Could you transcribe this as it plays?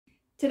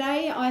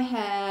Today I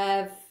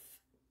have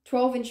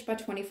 12" by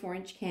 24"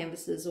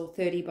 canvases or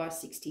 30 by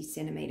 60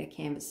 centimetre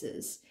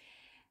canvases,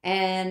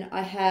 and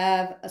I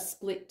have a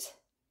split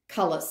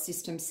colour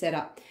system set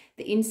up.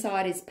 The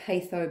inside is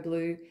Patho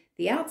blue,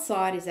 the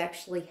outside is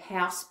actually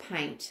house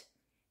paint,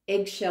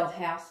 eggshell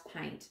house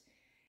paint.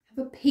 I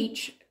have a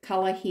peach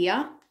colour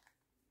here,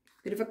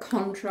 bit of a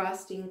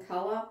contrasting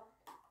colour,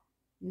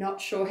 not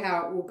sure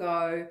how it will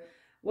go.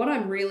 What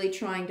I'm really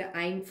trying to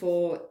aim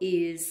for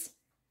is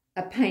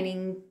a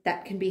painting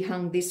that can be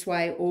hung this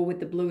way or with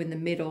the blue in the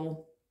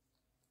middle,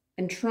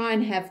 and try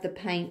and have the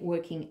paint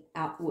working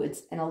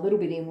outwards and a little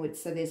bit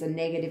inwards so there's a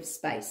negative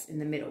space in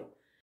the middle.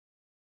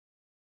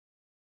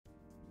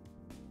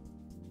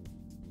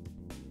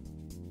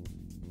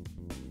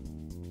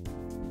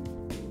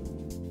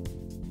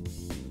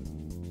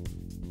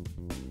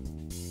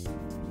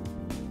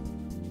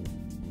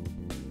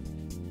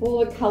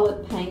 All the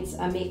coloured paints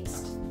are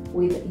mixed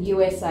with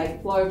USA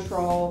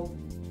Floetrol.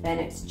 Then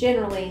it's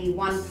generally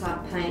 1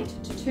 part paint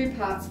to 2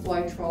 parts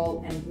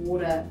Floetrol and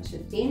water to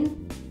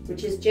thin,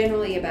 which is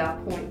generally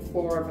about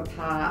 0.4 of a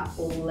part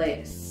or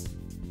less,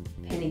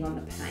 depending on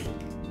the paint.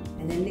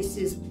 And then this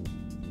is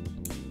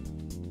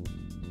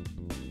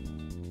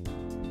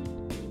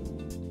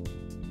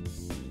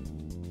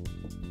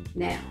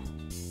now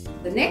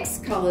the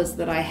next colours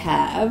that I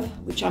have,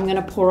 which I'm going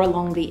to pour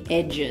along the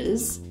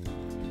edges.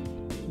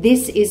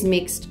 This is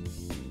mixed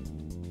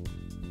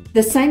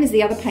the same as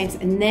the other paints,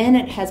 and then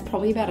it has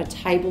probably about a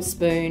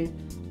tablespoon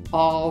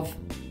of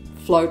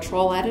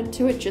Floetrol added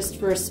to it, just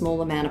for a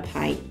small amount of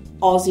paint.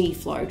 Aussie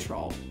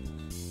Floetrol.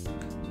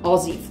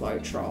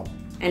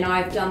 And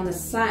I've done the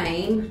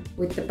same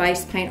with the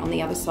base paint on the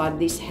other side.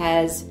 This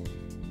has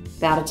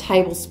about a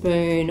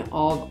tablespoon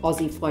of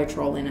Aussie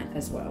Floetrol in it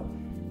as well.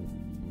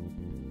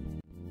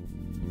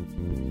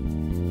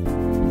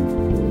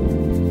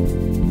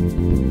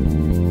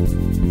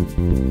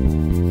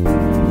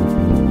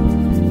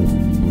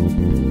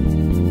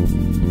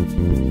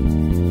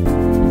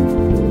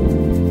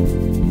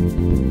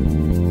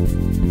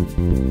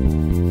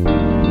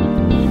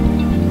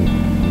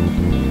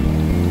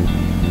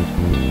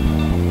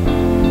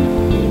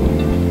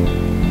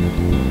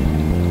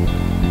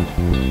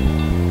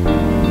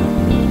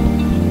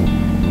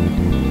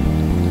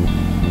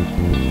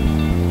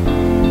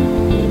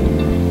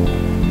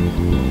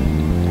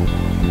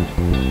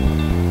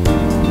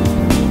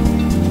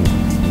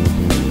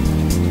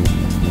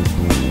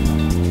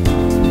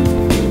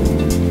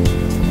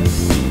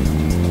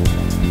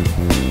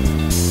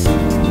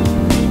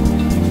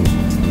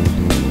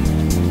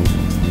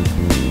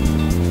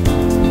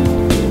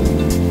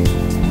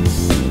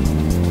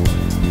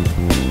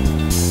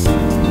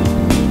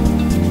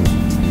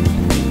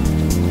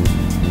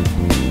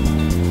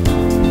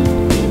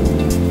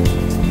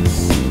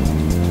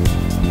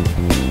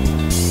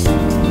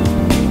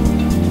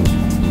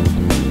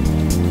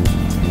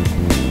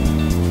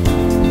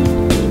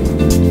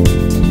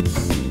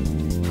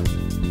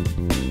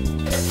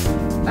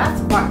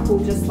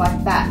 Just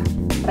like that,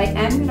 but I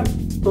am going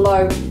to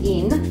blow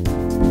in.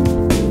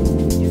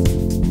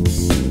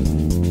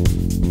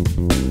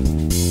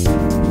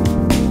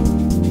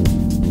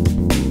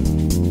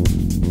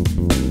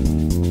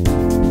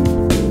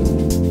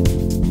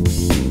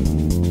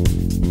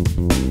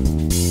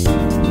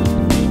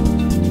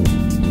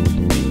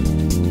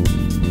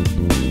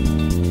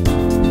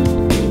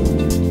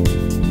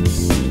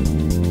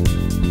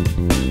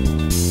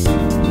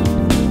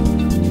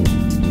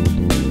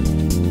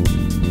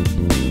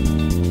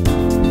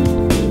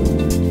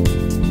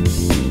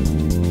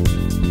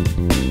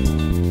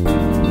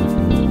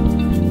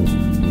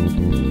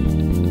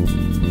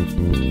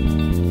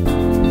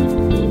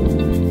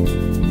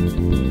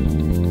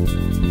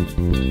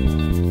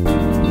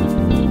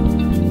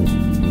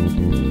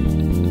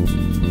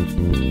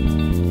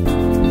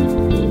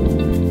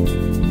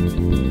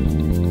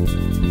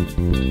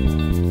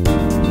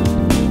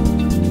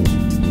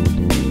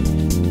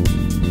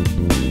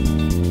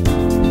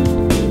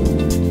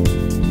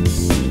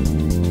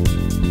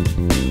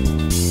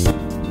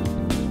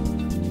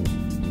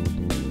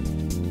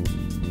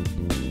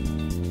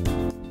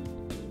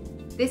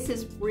 This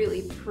is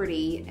really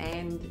pretty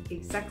and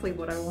exactly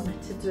what I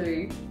wanted to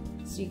do.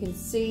 So you can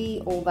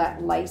see all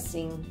that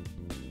lacing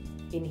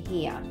in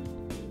here,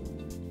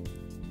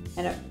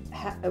 and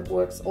it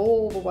works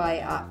all the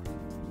way up,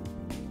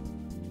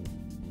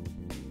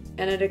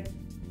 and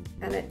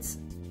it's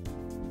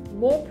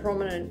more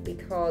prominent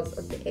because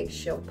of the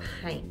eggshell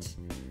paint.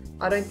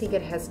 I don't think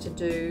it has to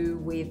do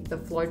with the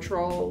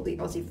Floetrol, the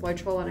Aussie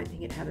Floetrol. I don't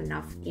think it had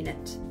enough in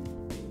it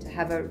to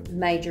have a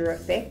major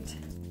effect.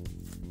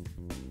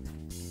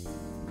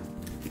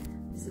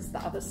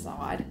 The other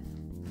side.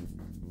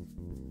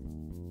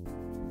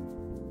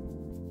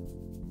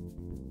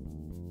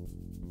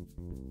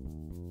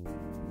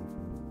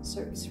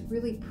 So it's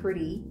really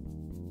pretty.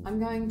 I'm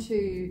going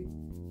to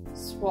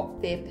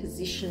swap their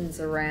positions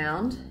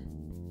around.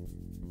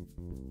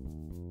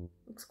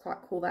 Looks quite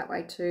cool that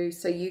way too.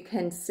 So you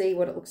can see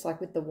what it looks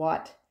like with the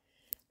white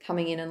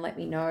coming in, and let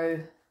me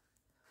know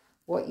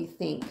what you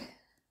think,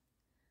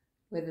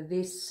 whether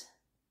this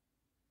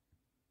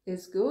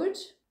is good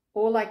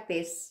or like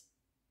this.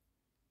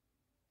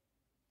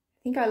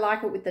 I think I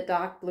like it with the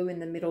dark blue in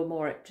the middle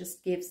more. It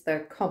just gives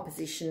the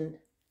composition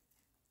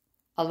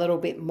a little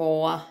bit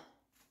more.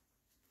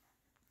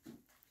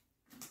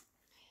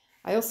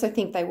 I also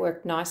think they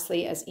work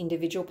nicely as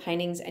individual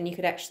paintings, and you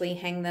could actually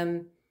hang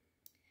them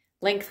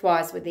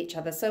lengthwise with each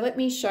other. So let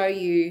me show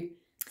you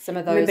some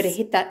of those. Remember to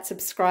hit that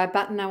subscribe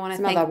button. I want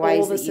to thank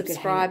all the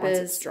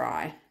subscribers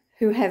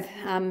who have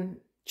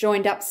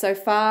joined up so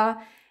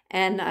far,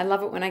 and I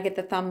love it when I get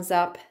the thumbs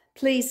up.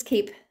 Please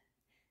keep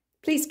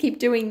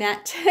doing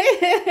that.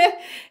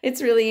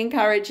 It's really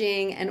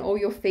encouraging, and all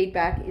your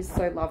feedback is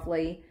so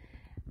lovely.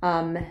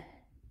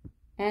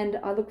 And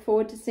I look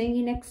forward to seeing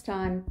you next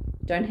time.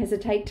 Don't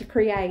hesitate to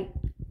create.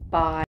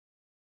 Bye.